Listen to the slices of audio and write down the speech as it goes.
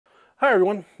Hi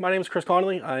everyone, my name is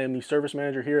Connolly. I am the service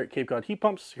manager here at Cape Cod Heat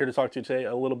Pumps, here to talk to you today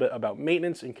a little bit about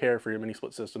maintenance and care for your mini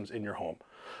split systems in your home.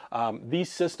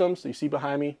 These systems that you see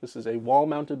behind me, this is a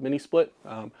wall-mounted mini split.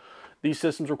 These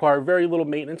systems require very little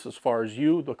maintenance as far as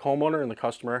you, the homeowner, and the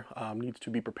customer needs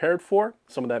to be prepared for.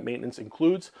 Some of that maintenance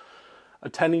includes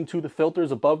attending to the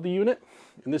filters above the unit.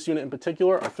 In this unit in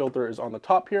particular, our filter is on the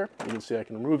top here. You can see I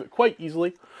can remove it quite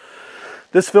easily.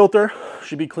 This filter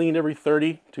should be cleaned every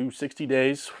 30 to 60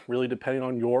 days, really depending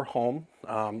on your home.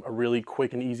 A really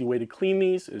quick and easy way to clean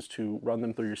these is to run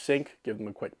them through your sink, give them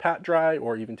a quick pat dry,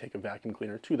 or even take a vacuum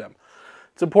cleaner to them.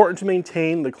 It's important to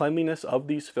maintain the cleanliness of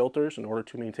these filters in order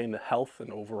to maintain the health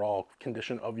and overall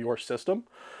condition of your system.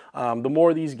 The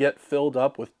more these get filled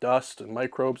up with dust and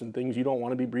microbes and things you don't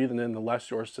want to be breathing in, the less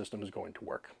your system is going to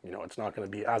work. You know, it's not going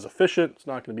to be as efficient, it's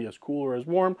not going to be as cool or as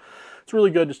warm. It's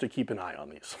really good just to keep an eye on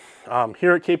these.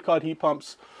 Here at Cape Cod Heat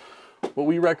Pumps, what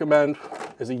we recommend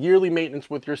is a yearly maintenance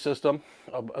with your system.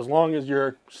 As long as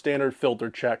your standard filter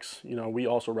checks, we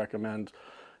also recommend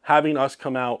having us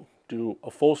come out, do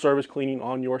a full service cleaning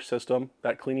on your system.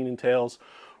 That cleaning entails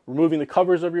removing the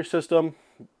covers of your system,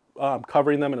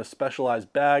 covering them in a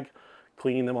specialized bag,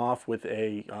 cleaning them off with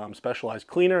a specialized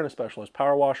cleaner and a specialized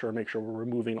power washer, and make sure we're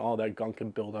removing all that gunk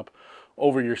and buildup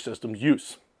over your system's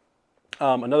use.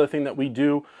 Another thing that we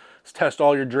do is test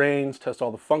all your drains, test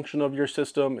all the function of your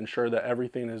system, ensure that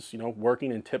everything is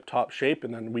working in tip-top shape,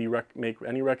 and then we make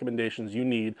any recommendations you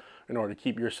need in order to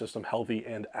keep your system healthy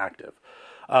and active.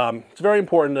 It's very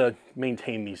important to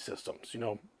maintain these systems.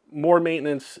 More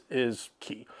maintenance is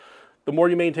key. The more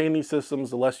you maintain these systems,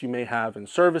 the less you may have in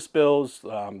service bills,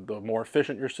 the more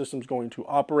efficient your system's going to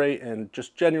operate, and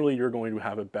just generally you're going to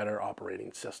have a better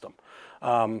operating system.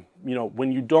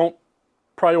 When you don't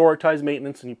prioritize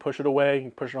maintenance and you push it away,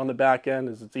 you push it on the back end,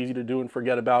 as it's easy to do and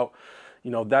forget about,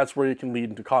 that's where you can lead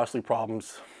into costly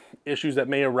problems. Issues that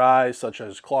may arise, such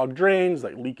as clogged drains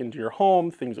that leak into your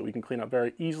home, things that we can clean up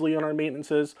very easily on our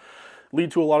maintenances, lead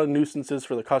to a lot of nuisances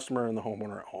for the customer and the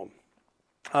homeowner at home.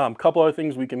 A couple other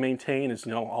things we can maintain is,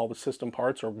 all the system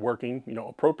parts are working,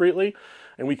 appropriately,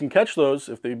 and we can catch those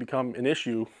if they become an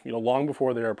issue, long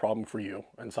before they're a problem for you,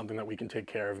 and something that we can take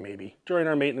care of maybe during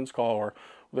our maintenance call or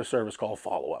with a service call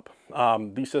follow-up.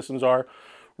 These systems are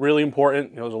really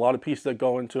important. There's a lot of pieces that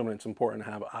go into them, and it's important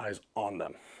to have eyes on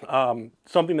them.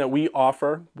 Something that we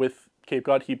offer with Cape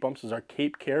Cod Heat Pumps is our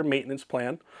Cape Care Maintenance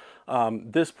Plan.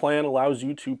 This plan allows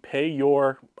you to pay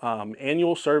your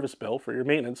annual service bill for your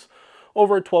maintenance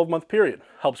over a 12-month period.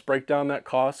 Helps break down that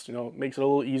cost, makes it a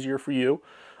little easier for you.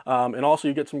 And also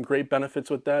you get some great benefits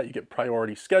with that. You get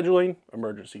priority scheduling,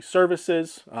 emergency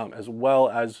services, as well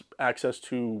as access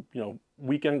to,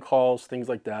 weekend calls, things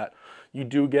like that. You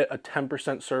do get a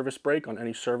 10% service break on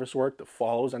any service work that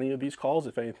follows any of these calls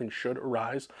if anything should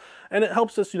arise. And it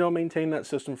helps us, maintain that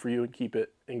system for you and keep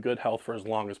it in good health for as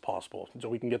long as possible, so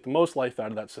we can get the most life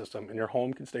out of that system and your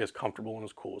home can stay as comfortable and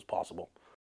as cool as possible.